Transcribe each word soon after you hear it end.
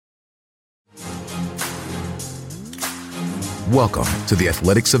Welcome to The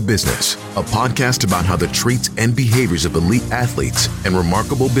Athletics of Business, a podcast about how the traits and behaviors of elite athletes and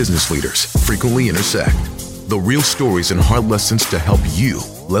remarkable business leaders frequently intersect. The real stories and hard lessons to help you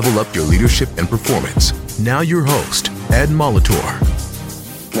level up your leadership and performance. Now your host, Ed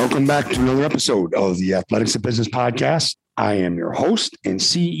Molitor. Welcome back to another episode of the Athletics of Business podcast. I am your host and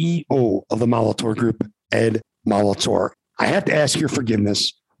CEO of the Molitor Group, Ed Molitor. I have to ask your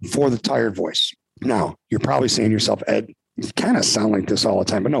forgiveness for the tired voice. Now, you're probably saying to yourself, Ed, you kind of sound like this all the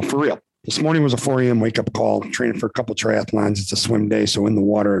time, but no, for real. This morning was a 4 a.m. wake-up call, training for a couple triathlons. It's a swim day, so in the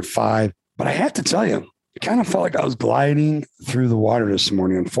water at 5. But I have to tell you, it kind of felt like I was gliding through the water this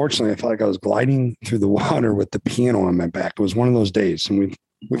morning. Unfortunately, I felt like I was gliding through the water with the piano on my back. It was one of those days, and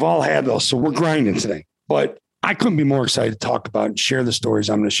we've all had those, so we're grinding today. But I couldn't be more excited to talk about and share the stories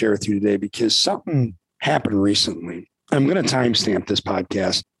I'm going to share with you today because something happened recently. I'm going to timestamp this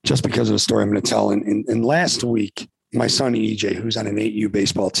podcast just because of the story I'm going to tell. And last week, my son, EJ, who's on an 8U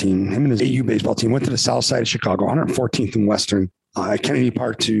baseball team, him and his 8U baseball team went to the south side of Chicago, 114th and Western, at Kennedy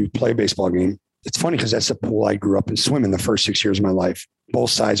Park to play a baseball game. It's funny because that's the pool I grew up in swimming the first 6 years of my life.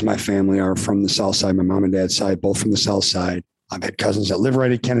 Both sides of my family are from the south side, my mom and dad's side, both from the south side. I've had cousins that live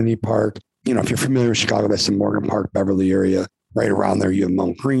right at Kennedy Park. You know, if you're familiar with Chicago, that's the Morgan Park, Beverly area. Right around there, you have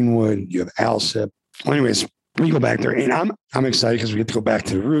Mount Greenwood, you have Alsip. Well, anyways, we go back there, and I'm excited because we get to go back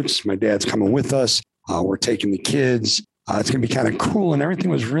to the roots. My dad's coming with us. We're taking the kids. It's going to be kind of cool, and everything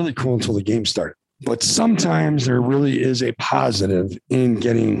was really cool until the game started. But sometimes there really is a positive in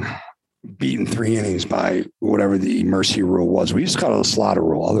getting beaten 3 innings by whatever the mercy rule was. We used to call it a slaughter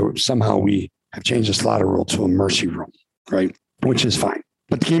rule, although somehow we have changed the slaughter rule to a mercy rule, right? Which is fine.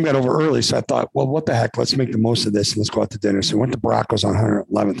 But the game got over early, so I thought, well, what the heck? Let's make the most of this and let's go out to dinner. So we went to Bracco's on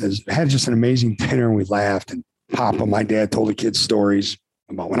 111th. Had just an amazing dinner, and we laughed. And Papa, my dad, told the kids stories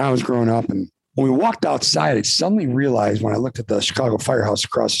about when I was growing up. And when we walked outside, I suddenly realized when I looked at the Chicago Firehouse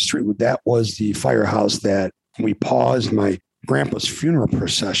across the street, that was the firehouse that we paused my grandpa's funeral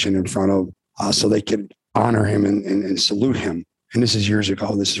procession in front of so they could honor him and salute him. And this is years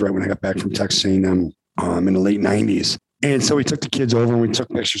ago. This is right when I got back from Texas A&M in the late 90s. And so we took the kids over and we took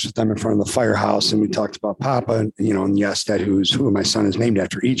pictures with them in front of the firehouse. And we talked about Papa, and yes, that who my son is named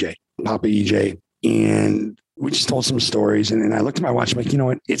after, EJ, Papa EJ. And we just told some stories. And I looked at my watch, I'm like, you know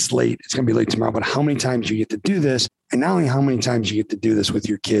what? It's late. It's going to be late tomorrow. But how many times you get to do this? And not only how many times you get to do this with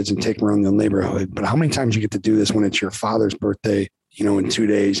your kids and take them around the neighborhood, but how many times you get to do this when it's your father's birthday, in 2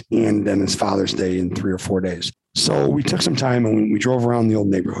 days, and then it's Father's Day in 3 or 4 days. So we took some time and we drove around the old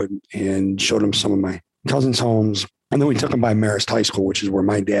neighborhood and showed them some of my cousins' homes. And then we took them by Marist High School, which is where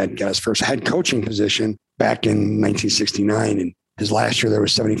my dad got his first head coaching position back in 1969. And his last year there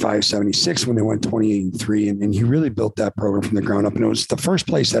was 75, 76 when they went 28-3. And he really built that program from the ground up. And it was the first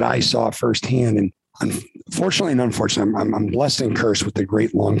place that I saw firsthand. And unfortunately and unfortunately, I'm blessed and cursed with a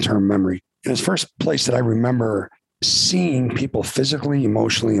great long-term memory. And it's the first place that I remember seeing people physically,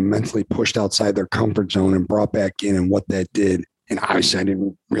 emotionally, and mentally pushed outside their comfort zone and brought back in, and what that did. And obviously I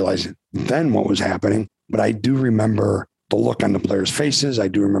didn't realize then what was happening. But I do remember the look on the players' faces. I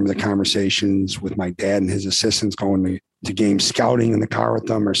do remember the conversations with my dad and his assistants going to game scouting in the car with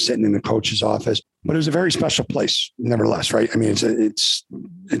them or sitting in the coach's office. But it was a very special place, nevertheless, right? I mean, it's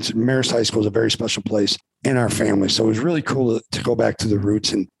Marist High School is a very special place in our family. So it was really cool to go back to the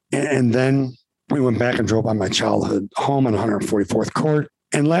roots. And then we went back and drove by my childhood home on 144th Court.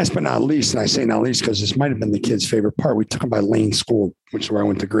 And last but not least, and I say not least because this might have been the kids' favorite part, we took them by Lane School, which is where I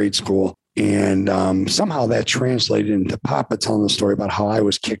went to grade school. And somehow that translated into Papa telling the story about how I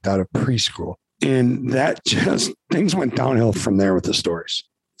was kicked out of preschool. And that just, things went downhill from there with the stories.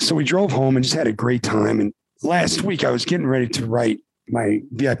 So we drove home and just had a great time. And last week I was getting ready to write my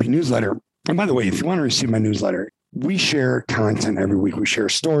VIP newsletter. And by the way, if you want to receive my newsletter, we share content every week. We share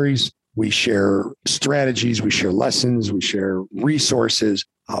stories, we share strategies, we share lessons, we share resources.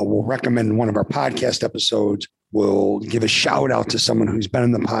 We'll recommend one of our podcast episodes. We'll give a shout out to someone who's been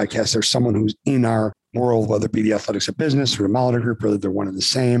in the podcast or someone who's in our world, whether it be the Athletics of Business or the Molitor Group, whether they're one and the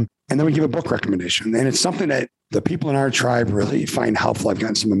same. And then we give a book recommendation. And it's something that the people in our tribe really find helpful. I've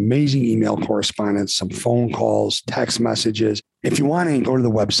gotten some amazing email correspondence, some phone calls, text messages. If you want to go to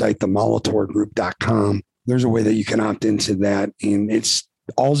the website, themolitorgroup.com, there's a way that you can opt into that. And it's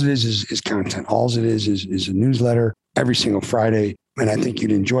all it is content. All it is a newsletter every single Friday. And I think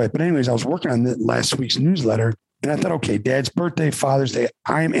you'd enjoy it. But anyways, I was working on last week's newsletter and I thought, okay, Dad's birthday, Father's Day.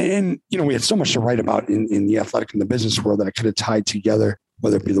 We had so much to write about in the athletic and the business world that I could have tied together,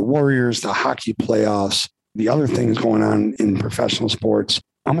 whether it be the Warriors, the hockey playoffs, the other things going on in professional sports.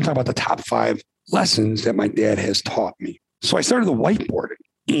 I'm going to talk about the top 5 lessons that my dad has taught me. So I started the whiteboarding,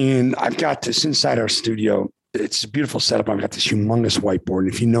 and I've got this inside our studio. It's a beautiful setup. I've got this humongous whiteboard.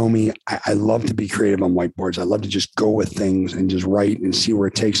 And if you know me, I love to be creative on whiteboards. I love to just go with things and just write and see where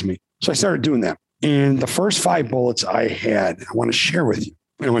it takes me. So I started doing that. And the first 5 bullets I had, I want to share with you.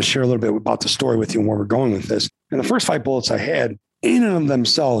 And I want to share a little bit about the story with you and where we're going with this. And the first 5 bullets I had in and of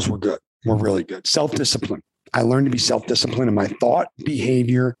themselves were good, were really good. Self-discipline. I learned to be self-disciplined in my thought,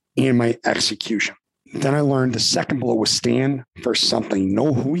 behavior, and my execution. Then I learned the second bullet was stand for something.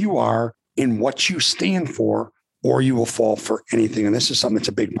 Know who you are and what you stand for, or you will fall for anything. And this is something that's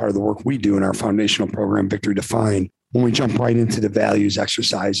a big part of the work we do in our foundational program, Victory Defined, when we jump right into the values,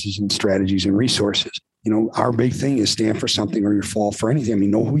 exercises, and strategies and resources. You know, our big thing is stand for something or you fall for anything. I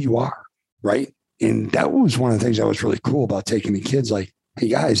mean, know who you are, right? And that was one of the things that was really cool about taking the kids, like, hey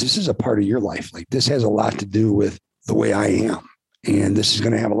guys, this is a part of your life. Like, this has a lot to do with the way I am. And this is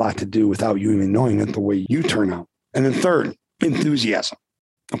going to have a lot to do without you even knowing it, the way you turn out. And then third, enthusiasm.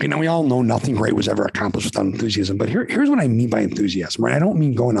 Okay, now we all know nothing great was ever accomplished without enthusiasm, but here's what I mean by enthusiasm, right? I don't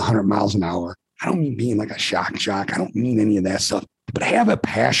mean going 100 miles an hour. I don't mean being like a shock jock. I don't mean any of that stuff, but have a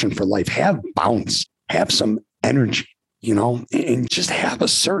passion for life, have bounce, have some energy, you know, and just have a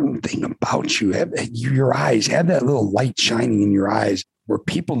certain thing about you. Have your eyes, have that little light shining in your eyes where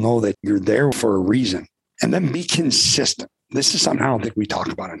people know that you're there for a reason. And then be consistent. This is something I don't think we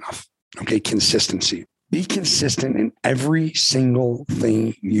talk about enough. Okay, consistency. Be consistent in every single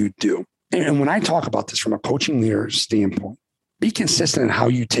thing you do. And when I talk about this from a coaching leader standpoint, be consistent in how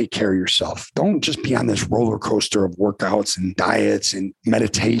you take care of yourself. Don't just be on this roller coaster of workouts and diets and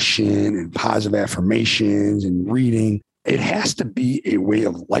meditation and positive affirmations and reading. It has to be a way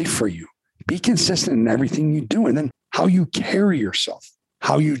of life for you. Be consistent in everything you do. And then how you carry yourself,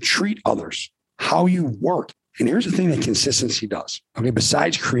 how you treat others, how you work. And here's the thing that consistency does. Okay,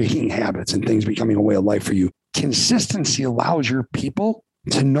 besides creating habits and things becoming a way of life for you, consistency allows your people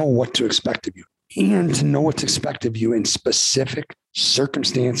to know what to expect of you and to know what to expect of you in specific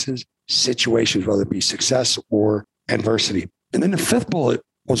circumstances, situations, whether it be success or adversity. And then the 5th bullet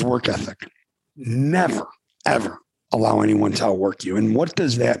was work ethic. Never, ever allow anyone to outwork you. And what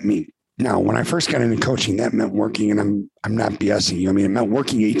does that mean? Now, when I first got into coaching, that meant working, and I'm not BSing you. I mean, it meant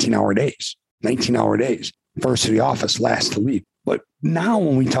working 18-hour days, 19-hour days. First to the office, last to leave. But now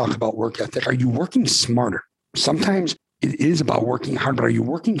when we talk about work ethic, are you working smarter? Sometimes it is about working hard, but are you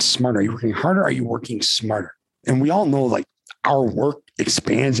working smarter? Are you working harder? Are you working smarter? And we all know like our work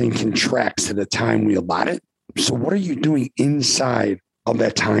expands and contracts to the time we allot it. So what are you doing inside of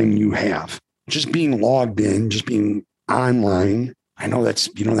that time you have? Just being logged in, just being online. I know that's,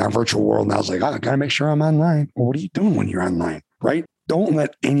 you know, in our virtual world now, it's like, I got to make sure I'm online. Well, what are you doing when you're online, right? Don't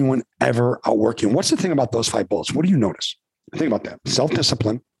let anyone ever outwork you. And what's the thing about those 5 bullets? What do you notice? Think about that.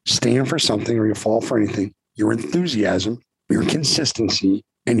 Self-discipline, stand for something or you fall for anything, your enthusiasm, your consistency,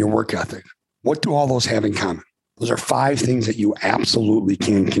 and your work ethic. What do all those have in common? Those are 5 things that you absolutely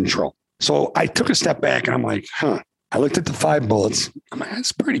can control. So I took a step back and I'm like, I looked at the 5 bullets. I'm like,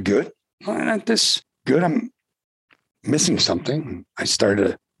 that's pretty good. Not this good. I'm missing something. I started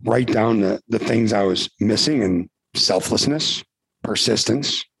to write down the things I was missing, and selflessness,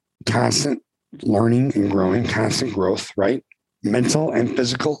 persistence, constant learning and growing, constant growth, right? Mental and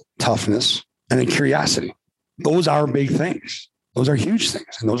physical toughness, and then curiosity. Those are big things. Those are huge things.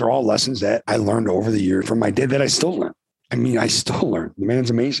 And those are all lessons that I learned over the years from my dad that I still learn. I mean, I still learn. The man's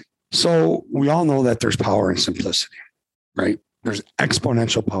amazing. So we all know that there's power in simplicity, right? There's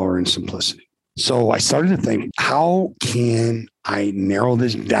exponential power in simplicity. So I started to think, how can I narrow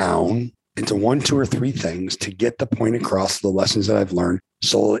this down into 1, 2, or 3 things to get the point across, the lessons that I've learned,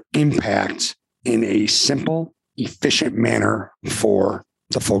 so it impacts in a simple, efficient manner for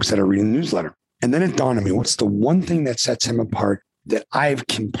the folks that are reading the newsletter. And then it dawned on me, what's the one thing that sets him apart that I've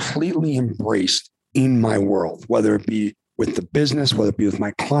completely embraced in my world, whether it be with the business, whether it be with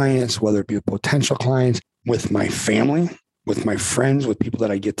my clients, whether it be with potential clients, with my family, with my friends, with people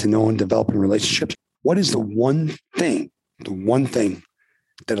that I get to know and develop in relationships. What is the one thing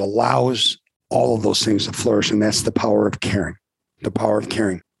that allows all of those things to flourish? And that's the power of caring, the power of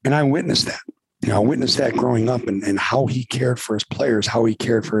caring. And I witnessed that. You know, I witnessed that growing up and how he cared for his players, how he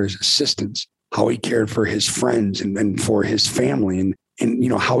cared for his assistants, how he cared for his friends and for his family, and you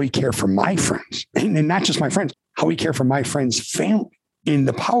know, how he cared for my friends, and not just my friends, how he cared for my friends' family. And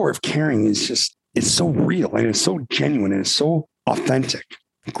the power of caring is just, it's so real and it's so genuine and it's so authentic.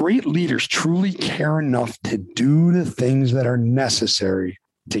 Great leaders truly care enough to do the things that are necessary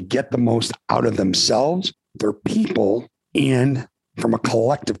to get the most out of themselves, their people, and from a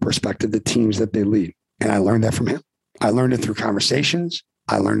collective perspective, the teams that they lead. And I learned that from him. I learned it through conversations.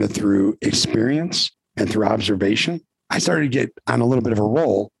 I learned it through experience and through observation. I started to get on a little bit of a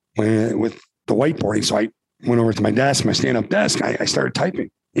roll with the whiteboarding. So went over to my desk, my stand-up desk. I started typing.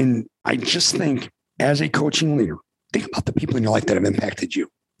 And I just think as a coaching leader, think about the people in your life that have impacted you.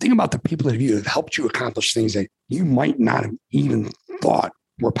 Think about the people that have helped you accomplish things that you might not have even thought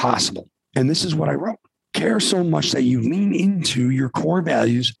were possible. And this is what I wrote. Care so much that you lean into your core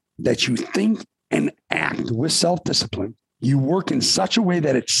values, that you think and act with self-discipline. You work in such a way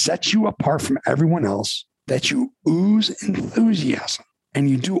that it sets you apart from everyone else, that you ooze enthusiasm. And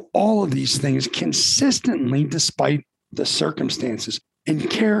you do all of these things consistently despite the circumstances, and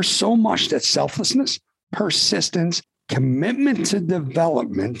care so much that selflessness, persistence, commitment to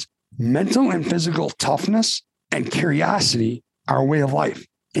development, mental and physical toughness, and curiosity are a way of life.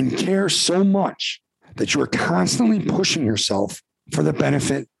 And care so much that you are constantly pushing yourself for the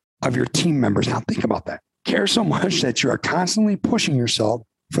benefit of your team members. Now think about that. Care so much that you are constantly pushing yourself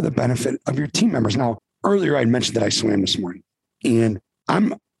for the benefit of your team members. Now, earlier I mentioned that I swam this morning, and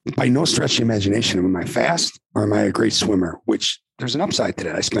I'm by no stretch of imagination, am I fast or am I a great swimmer? Which there's an upside to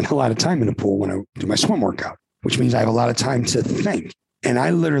that. I spend a lot of time in the pool when I do my swim workout, which means I have a lot of time to think. And I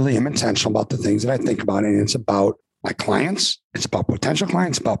literally am intentional about the things that I think about. And it's about my clients. It's about potential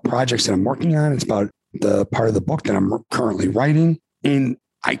clients, about projects that I'm working on. It's about the part of the book that I'm currently writing. And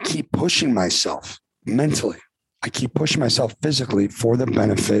I keep pushing myself mentally. I keep pushing myself physically for the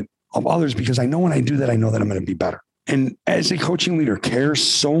benefit of others, because I know when I do that, I know that I'm going to be better. And as a coaching leader, care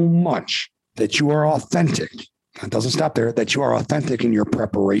so much that you are authentic. It doesn't stop there, that you are authentic in your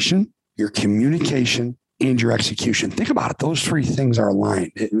preparation, your communication, and your execution. Think about it. Those three things are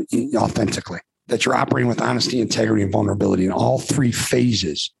aligned authentically, that you're operating with honesty, integrity, and vulnerability in all three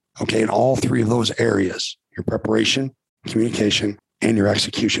phases. Okay. In all three of those areas, your preparation, communication, and your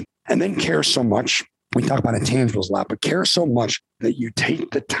execution. And then care so much. We talk about intangibles a lot, but care so much that you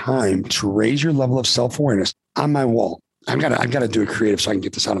take the time to raise your level of self-awareness. On my wall, I've got to do a creative so I can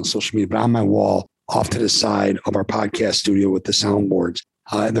get this out on social media, but on my wall, off to the side of our podcast studio with the soundboards,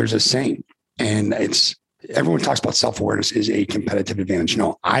 there's a saying, and it's, everyone talks about self-awareness is a competitive advantage.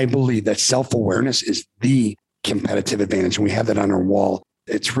 No, I believe that self-awareness is the competitive advantage. And we have that on our wall.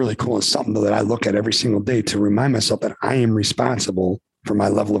 It's really cool. It's something that I look at every single day to remind myself that I am responsible for my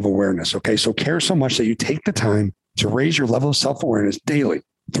level of awareness. Okay. So care so much that you take the time to raise your level of self-awareness daily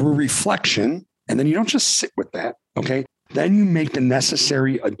through reflection. And then you don't just sit with that. Okay. Then you make the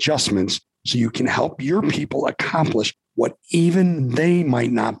necessary adjustments so you can help your people accomplish what even they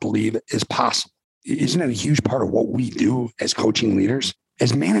might not believe is possible. Isn't that a huge part of what we do as coaching leaders?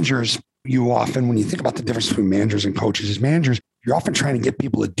 As managers, you often, when you think about the difference between managers and coaches, as managers, you're often trying to get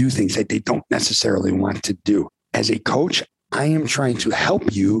people to do things that they don't necessarily want to do. As a coach, I am trying to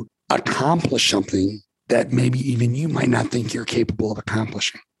help you accomplish something that maybe even you might not think you're capable of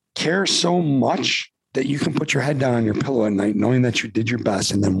accomplishing. Care so much that you can put your head down on your pillow at night knowing that you did your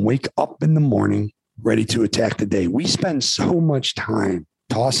best, and then wake up in the morning ready to attack the day. We spend so much time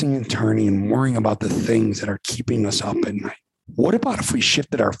tossing and turning and worrying about the things that are keeping us up at night. What about if we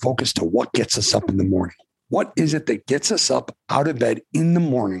shifted our focus to what gets us up in the morning? What is it that gets us up out of bed in the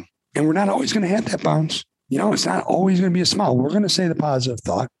morning? And we're not always going to have that bounce. It's not always going to be a smile. We're going to say the positive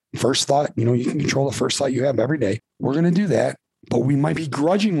thought. First thought, you can control the first thought you have every day. We're going to do that, but we might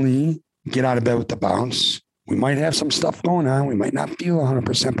begrudgingly get out of bed with the bounce. We might have some stuff going on. We might not feel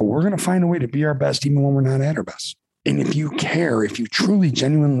 100%, but we're going to find a way to be our best even when we're not at our best. And if you care, if you truly,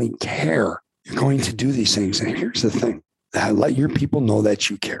 genuinely care, you're going to do these things. And here's the thing, let your people know that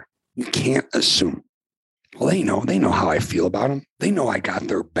you care. You can't assume. Well, they know how I feel about them. They know I got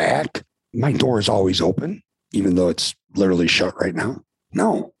their back. My door is always open, even though it's literally shut right now.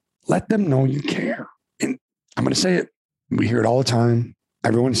 No, let them know you care. And I'm going to say it. We hear it all the time.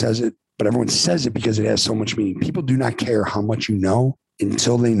 Everyone says it, but everyone says it because it has so much meaning. People do not care how much you know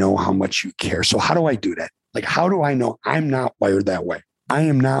until they know how much you care. So how do I do that? Like, how do I know? I'm not wired that way? I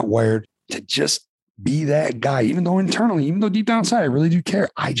am not wired to just be that guy, even though internally, even though deep down inside, I really do care.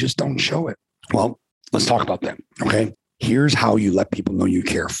 I just don't show it. Well, let's talk about that. Okay. Here's how you let people know you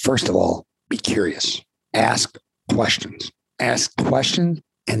care. First of all, be curious. Ask questions. Ask questions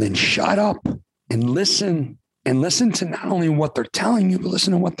and then shut up and listen. And listen to not only what they're telling you, but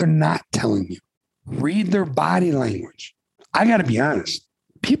listen to what they're not telling you. Read their body language. I got to be honest.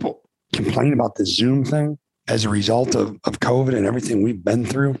 People complain about the Zoom thing as a result of COVID and everything we've been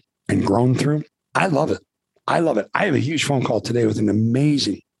through and grown through. I love it. I love it. I have a huge phone call today with an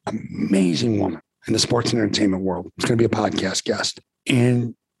amazing woman in the sports and entertainment world. It's going to be a podcast guest.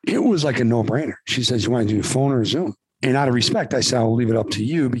 And it was like a no-brainer. She says, you want to do phone or Zoom? And out of respect, I said, I'll leave it up to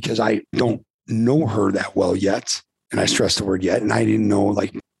you because I don't know her that well yet. And I stressed the word yet. And I didn't know,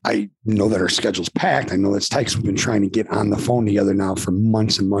 I know that her schedule's packed. I know that's tight because we've been trying to get on the phone together now for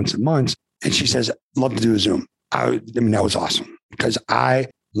months and months and months. And she says, love to do a Zoom. I mean, that was awesome because I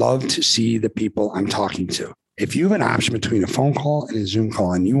love to see the people I'm talking to. If you have an option between a phone call and a Zoom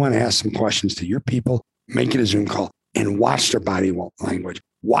call and you want to ask some questions to your people, make it a Zoom call and watch their body language.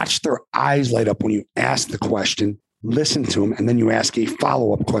 Watch their eyes light up when you ask the question, listen to them, and then you ask a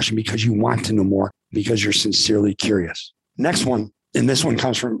follow-up question because you want to know more, because you're sincerely curious. Next one, and this one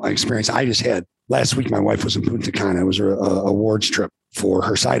comes from my experience I just had. Last week, my wife was in Punta Cana. It was her awards trip for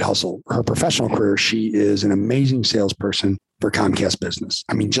her side hustle, her professional career. She is an amazing salesperson for Comcast Business.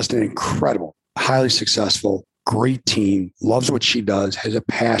 I mean, just an incredible, highly successful, great team, loves what she does, has a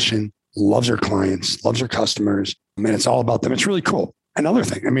passion, loves her clients, loves her customers. I mean, it's all about them. It's really cool. Another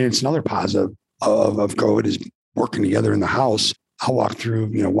thing, I mean, it's another positive of COVID is working together in the house. I'll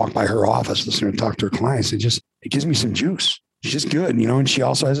walk by her office, listen and talk to her clients. It gives me some juice. She's just good, and she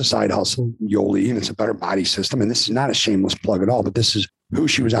also has a side hustle, Yoli, and it's a better body system. And this is not a shameless plug at all, but this is who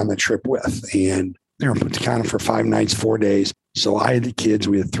she was on the trip with. And they were in Punta Cana for 5 nights, 4 days. So I had the kids.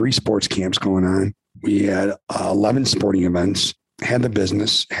 We had 3 sports camps going on. We had 11 sporting events, had the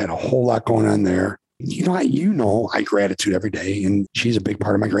business, had a whole lot going on there. I gratitude every day. And she's a big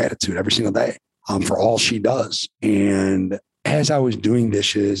part of my gratitude every single day for all she does. And as I was doing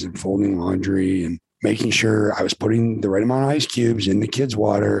dishes and folding laundry and making sure I was putting the right amount of ice cubes in the kids'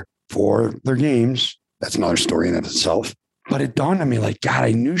 water for their games. That's another story in of itself. But it dawned on me like, God,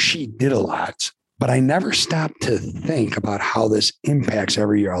 I knew she did a lot, but I never stopped to think about how this impacts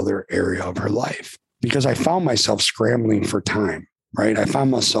every other area of her life because I found myself scrambling for time, right? I found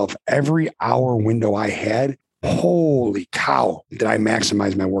myself every hour window I had, holy cow, did I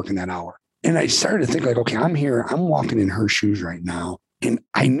maximize my work in that hour? And I started to think like, okay, I'm here, I'm walking in her shoes right now. And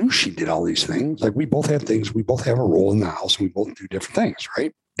I knew she did all these things. Like we both have things. We both have a role in the house and we both do different things,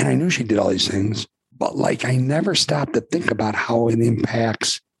 right? And I knew she did all these things, but like I never stopped to think about how it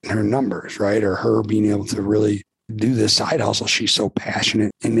impacts her numbers, right? Or her being able to really do this side hustle she's so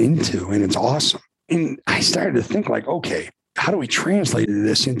passionate and into, and it's awesome. And I started to think like, okay, how do we translate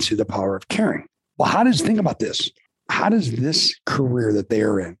this into the power of caring? Well, think about this. How does this career that they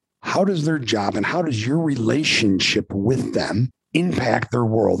are in, how does their job and how does your relationship with them impact their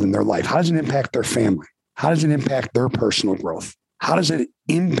world and their life? How does it impact their family? How does it impact their personal growth? How does it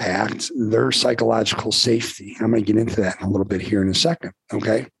impact their psychological safety? I'm going to get into that in a little bit here in a second.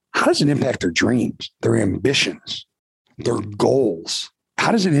 Okay. How does it impact their dreams, their ambitions, their goals?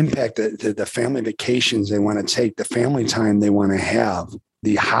 How does it impact the family vacations they want to take, the family time they want to have,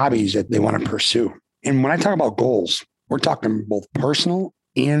 the hobbies that they want to pursue? And when I talk about goals, we're talking both personal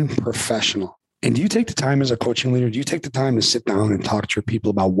and professional. And do you take the time as a coaching leader? Do you take the time to sit down and talk to your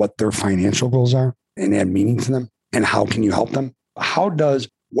people about what their financial goals are and add meaning to them? And how can you help them? How does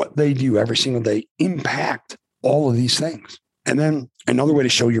what they do every single day impact all of these things? And then another way to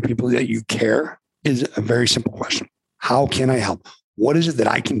show your people that you care is a very simple question. How can I help? What is it that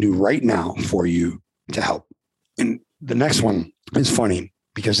I can do right now for you to help? And the next one is funny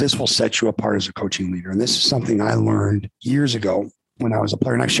because this will set you apart as a coaching leader. And this is something I learned years ago when I was a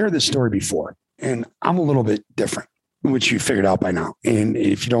player. And I've shared this story before. And I'm a little bit different, which you figured out by now. And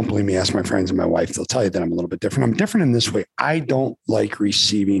if you don't believe me, ask my friends and my wife. They'll tell you that I'm a little bit different. I'm different in this way. I don't like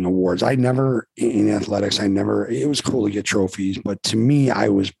receiving awards. In athletics, it was cool to get trophies. But to me,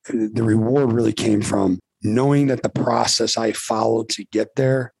 the reward really came from knowing that the process I followed to get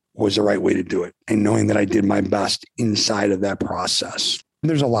there was the right way to do it. And knowing that I did my best inside of that process.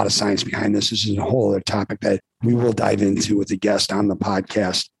 There's a lot of science behind this. This is a whole other topic that we will dive into with a guest on the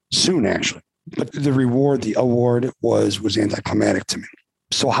podcast soon, actually. But the award was anticlimactic to me.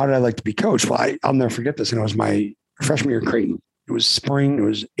 So how did I like to be coached? Well, I'll never forget this. And it was my freshman year at Creighton. It was spring. It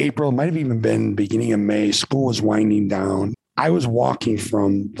was April. It might have even been beginning of May. School was winding down. I was walking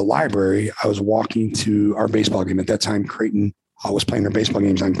from the library. I was walking to our baseball game. At that time, Creighton was playing their baseball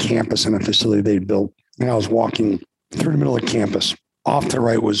games on campus in a facility they'd built. And I was walking through the middle of campus. Off to the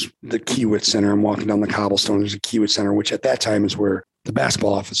right was the Kiewit Center. I'm walking down the cobblestone. There's a Kiewit Center, which at that time is where the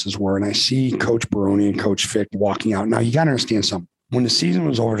basketball offices were. And I see Coach Baroni and Coach Fick walking out. Now, you got to understand something. When the season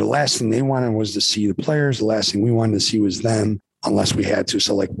was over, the last thing they wanted was to see the players. The last thing we wanted to see was them, unless we had to.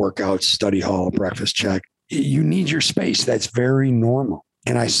 So like workouts, study hall, breakfast check. You need your space. That's very normal.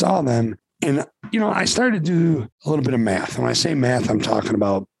 And I saw them and, I started to do a little bit of math. And when I say math, I'm talking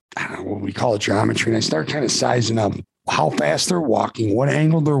about what we call it geometry. And I start kind of sizing up how fast they're walking, what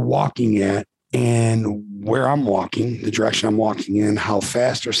angle they're walking at, and where I'm walking, the direction I'm walking in, how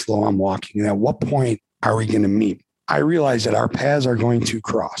fast or slow I'm walking, and at what point are we going to meet? I realize that our paths are going to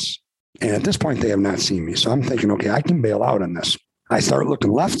cross. And at this point, they have not seen me. So I'm thinking, okay, I can bail out on this. I start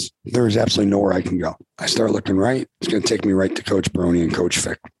looking left. There's absolutely nowhere I can go. I start looking right. It's going to take me right to Coach Baroni and Coach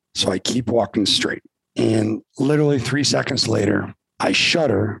Fick. So I keep walking straight. And literally 3 seconds later, I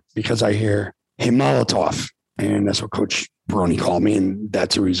shudder because I hear, "Hey, Molotov." And that's what Coach Baroni called me. And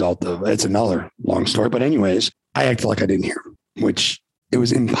that's a result of, it's another long story. But anyways, I acted like I didn't hear him, which it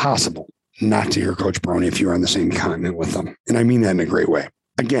was impossible not to hear Coach Baroni if you were on the same continent with them. And I mean that in a great way.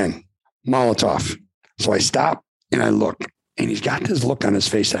 Again, Molotov. So I stop and I look, and he's got this look on his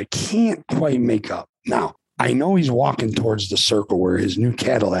face that I can't quite make up. Now, I know he's walking towards the circle where his new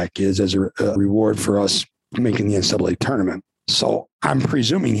Cadillac is as a reward for us making the NCAA tournament. So I'm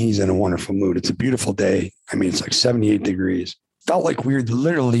presuming he's in a wonderful mood. It's a beautiful day. I mean, it's like 78 degrees. Felt like we were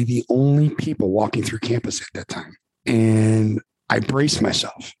literally the only people walking through campus at that time. And I braced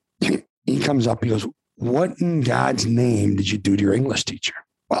myself. He comes up, he goes, "What in God's name did you do to your English teacher?"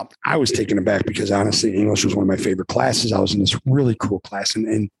 Well, I was taken aback because honestly, English was one of my favorite classes. I was in this really cool class.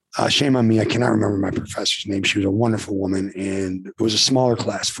 And shame on me, I cannot remember my professor's name. She was a wonderful woman. And it was a smaller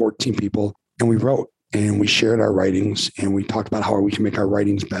class, 14 people. And we wrote and we shared our writings. And we talked about how we can make our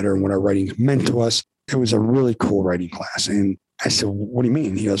writings better and what our writings meant to us. It was a really cool writing class. And I said, "What do you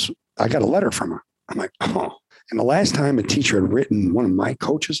mean?" He goes, "I got a letter from her." I'm like, "Oh." And the last time a teacher had written one of my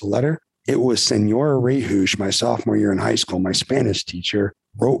coaches a letter, it was Senora Rehush, my sophomore year in high school. My Spanish teacher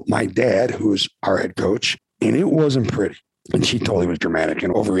wrote my dad, who was our head coach, and it wasn't pretty. And she totally was dramatic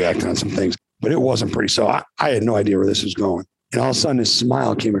and overreacting on some things, but it wasn't pretty. So I had no idea where this was going. And all of a sudden, his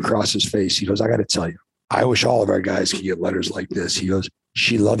smile came across his face. He goes, "I got to tell you, I wish all of our guys could get letters like this." He goes,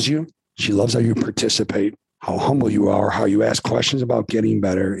 "She loves you. She loves how you participate, how humble you are, how you ask questions about getting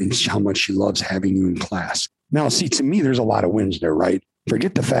better, and how much she loves having you in class." Now, see, to me, there's a lot of wins there, right?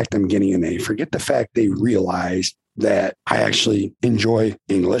 Forget the fact I'm getting an A. Forget the fact they realized that I actually enjoy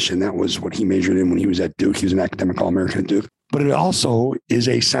English. And that was what he majored in when he was at Duke. He was an academic All-American at Duke. But it also is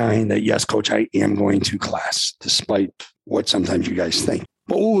a sign that, yes, coach, I am going to class, despite what sometimes you guys think.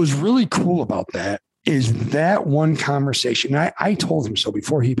 But what was really cool about that is that one conversation. I told him so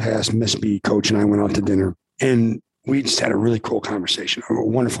before he passed. Miss B, coach, and I went out to dinner. And we just had a really cool conversation, a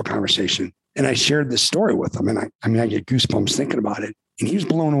wonderful conversation. And I shared this story with him. And I get goosebumps thinking about it. And he was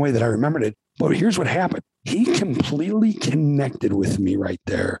blown away that I remembered it. But here's what happened. He completely connected with me right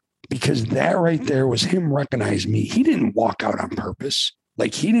there, because that right there was him recognizing me. He didn't walk out on purpose.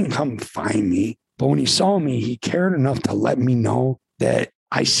 Like, he didn't come find me. But when he saw me, he cared enough to let me know that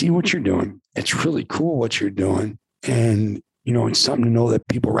I see what you're doing. It's really cool what you're doing. And, you know, it's something to know that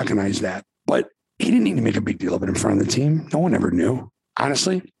people recognize that. But he didn't need to make a big deal of it in front of the team. No one ever knew.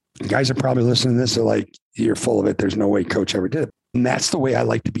 Honestly, guys are probably listening to this. They're like, "You're full of it. There's no way coach ever did it." And that's the way I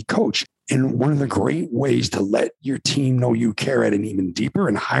like to be coached. And one of the great ways to let your team know you care at an even deeper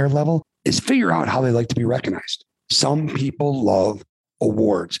and higher level is figure out how they like to be recognized. Some people love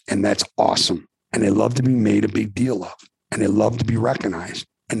awards, and that's awesome. And they love to be made a big deal of, and they love to be recognized.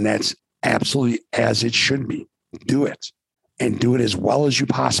 And that's absolutely as it should be. Do it, and do it as well as you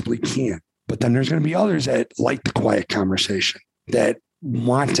possibly can. But then there's going to be others that like the quiet conversation, that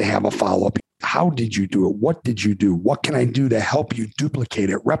want to have a follow-up. How did you do it? What did you do? What can I do to help you duplicate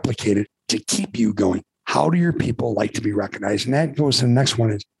it, replicate it, to keep you going? How do your people like to be recognized? And that goes to the next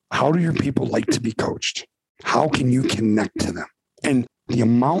one is, how do your people like to be coached? How can you connect to them? And the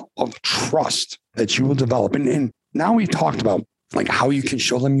amount of trust that you will develop. And now we've talked about like how you can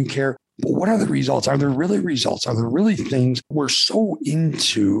show them you care, but what are the results? Are there really results? Are there really things? We're so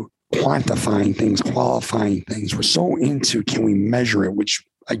into quantifying things, qualifying things. We're so into, can we measure it? Which,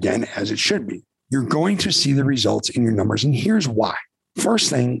 again, as it should be. You're going to see the results in your numbers. And here's why. First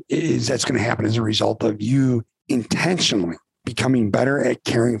thing is that's going to happen as a result of you intentionally becoming better at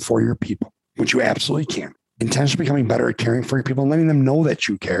caring for your people, which you absolutely can. Intentionally becoming better at caring for your people and letting them know that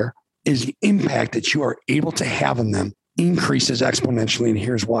you care is the impact that you are able to have on them increases exponentially. And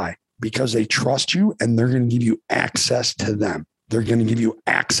here's why. Because they trust you and they're going to give you access to them. They're going to give you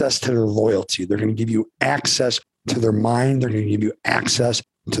access to their loyalty. They're going to give you access to their mind. They're going to give you access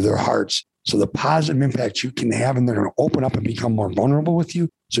to their hearts. So the positive impact you can have, and they're going to open up and become more vulnerable with you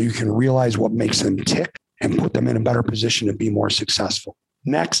so you can realize what makes them tick and put them in a better position to be more successful.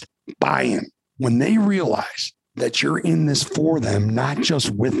 Next, buy-in. When they realize that you're in this for them, not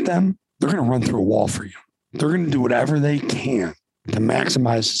just with them, they're going to run through a wall for you. They're going to do whatever they can to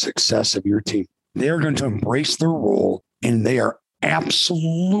maximize the success of your team. They are going to embrace their role, and they are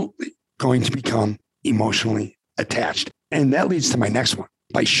absolutely going to become emotionally attached. And that leads to my next one.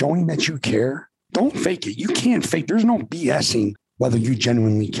 By showing that you care, don't fake it. You can't fake. There's no BSing whether you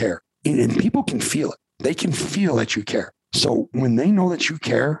genuinely care. And people can feel it. They can feel that you care. So when they know that you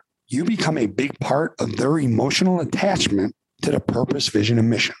care, you become a big part of their emotional attachment to the purpose, vision, and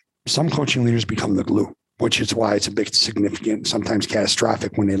mission. Some coaching leaders become the glue. which is why it's a big, significant, sometimes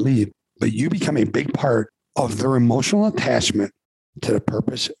catastrophic when they leave. But you become a big part of their emotional attachment to the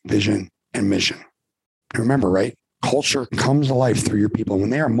purpose, vision, and mission. And remember, right? Culture comes to life through your people.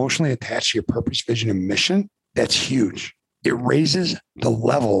 When they are emotionally attached to your purpose, vision, and mission, that's huge. It raises the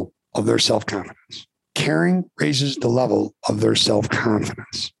level of their self-confidence. Caring raises the level of their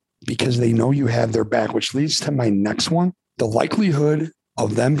self-confidence because they know you have their back, which leads to my next one. The likelihood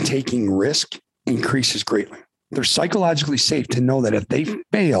of them taking risk increases greatly. They're psychologically safe to know that if they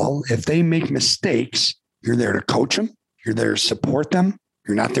fail, if they make mistakes, you're there to coach them. You're there to support them.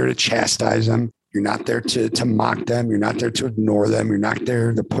 You're not there to chastise them. You're not there to mock them. You're not there to ignore them. You're not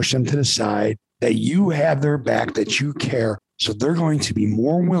there to push them to the side, that you have their back, that you care. So they're going to be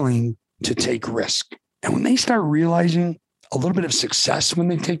more willing to take risk. And when they start realizing a little bit of success when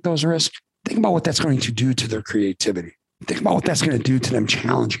they take those risks, think about what that's going to do to their creativity. Think about what that's going to do to them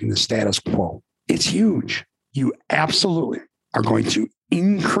challenging the status quo. It's huge. You absolutely are going to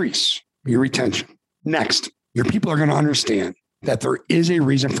increase your retention. Next, your people are going to understand that there is a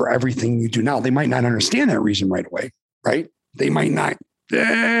reason for everything you do. Now, they might not understand that reason right away, right? They might not,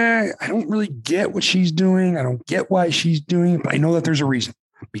 I don't really get what she's doing. I don't get why she's doing it, but I know that there's a reason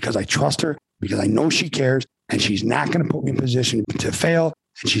because I trust her, because I know she cares, and she's not going to put me in a position to fail,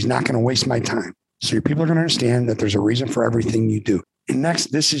 and she's not going to waste my time. So your people are going to understand that there's a reason for everything you do. And next,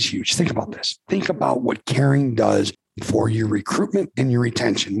 this is huge. Think about this. Think about what caring does for your recruitment and your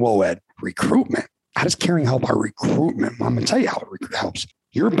retention. Whoa, Ed, recruitment. How does caring help our recruitment? I'm going to tell you how it helps.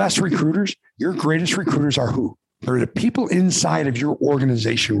 Your best recruiters, your greatest recruiters are who? They're the people inside of your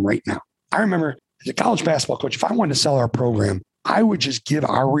organization right now. I remember as a college basketball coach, if I wanted to sell our program, I would just give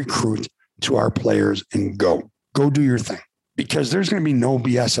our recruits to our players and go do your thing. Because there's going to be no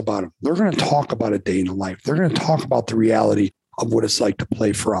BS about them. They're going to talk about a day in the life. They're going to talk about the reality of what it's like to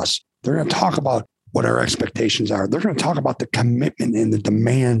play for us. They're going to talk about what our expectations are. They're going to talk about the commitment and the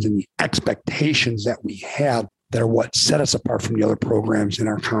demands and the expectations that we have that are what set us apart from the other programs in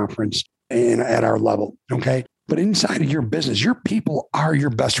our conference and at our level. Okay. But inside of your business, your people are your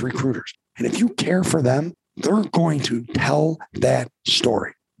best recruiters. And if you care for them, they're going to tell that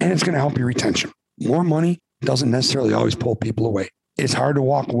story and it's going to help your retention. More money doesn't necessarily always pull people away. It's hard to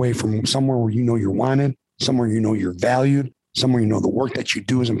walk away from somewhere where you know you're wanted, somewhere you know you're valued, somewhere you know the work that you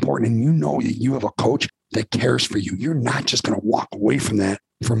do is important, and you know that you have a coach that cares for you. You're not just going to walk away from that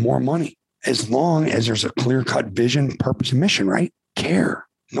for more money. As long as there's a clear-cut vision, purpose, and mission, right? Care.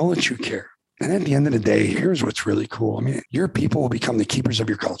 Know that you care. And at the end of the day, here's what's really cool. I mean, your people will become the keepers of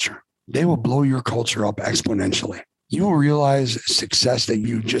your culture. They will blow your culture up exponentially. You will realize success that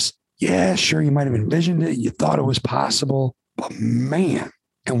you just, yeah, sure, you might have envisioned it. You thought it was possible, but man,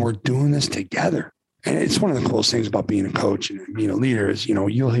 and we're doing this together. And it's one of the coolest things about being a coach and being a leader is, you know,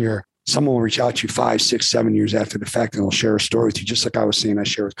 you'll hear someone will reach out to you 5, 6, 7 years after the fact, and they'll share a story with you, just like I was saying, I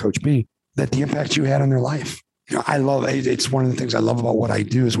share with Coach B, that the impact you had on their life. You know, I love it's one of the things I love about what I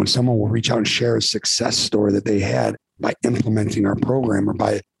do is when someone will reach out and share a success story that they had by implementing our program or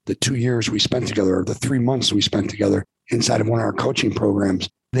by the 2 years we spent together or the 3 months we spent together inside of one of our coaching programs.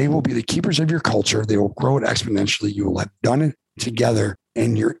 They will be the keepers of your culture. They will grow it exponentially. You will have done it together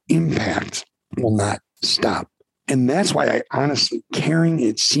and your impact will not stop. And that's why I honestly, caring,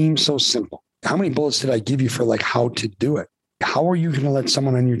 it seems so simple. How many bullets did I give you for like how to do it? How are you going to let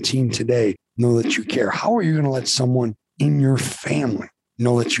someone on your team today know that you care? How are you going to let someone in your family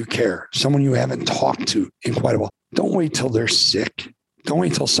know that you care? Someone you haven't talked to in quite a while. Don't wait till they're sick. Don't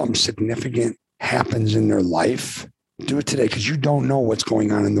wait till something significant happens in their life. Do it today because you don't know what's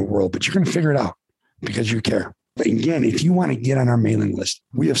going on in the world, but you're going to figure it out because you care. But again, if you want to get on our mailing list,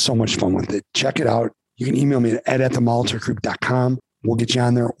 we have so much fun with it. Check it out. You can email me at ed@themolitorgroup.com. We'll get you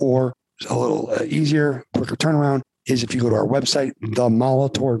on there. Or a little easier, quicker turnaround is if you go to our website,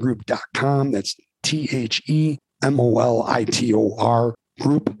 themolitorgroup.com. That's THEMOLITOR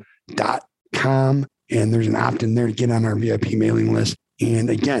group.com. And there's an opt-in there to get on our VIP mailing list.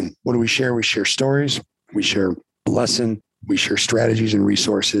 And again, what do we share? We share stories. We share a lesson. We share strategies and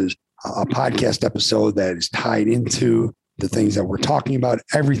resources. A podcast episode that is tied into the things that we're talking about.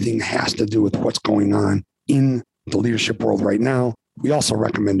 Everything has to do with what's going on in the leadership world right now. We also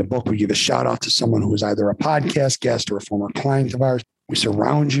recommend a book. We give a shout out to someone who is either a podcast guest or a former client of ours. We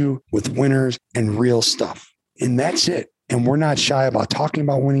surround you with winners and real stuff. And that's it. And we're not shy about talking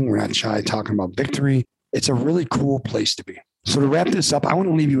about winning. We're not shy talking about victory. It's a really cool place to be. So to wrap this up, I want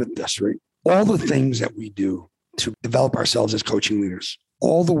to leave you with this, right? All the things that we do to develop ourselves as coaching leaders,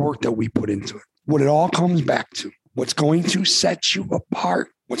 all the work that we put into it, what it all comes back to, what's going to set you apart,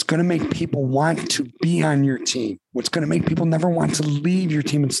 what's going to make people want to be on your team, what's going to make people never want to leave your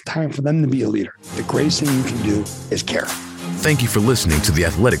team. It's time for them to be a leader. The greatest thing you can do is care. Thank you for listening to The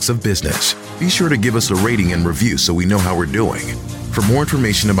Athletics of Business. Be sure to give us a rating and review so we know how we're doing. For more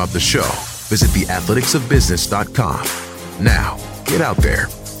information about the show, visit theathleticsofbusiness.com. Now, get out there,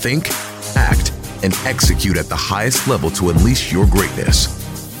 think, act, and execute at the highest level to unleash your greatness.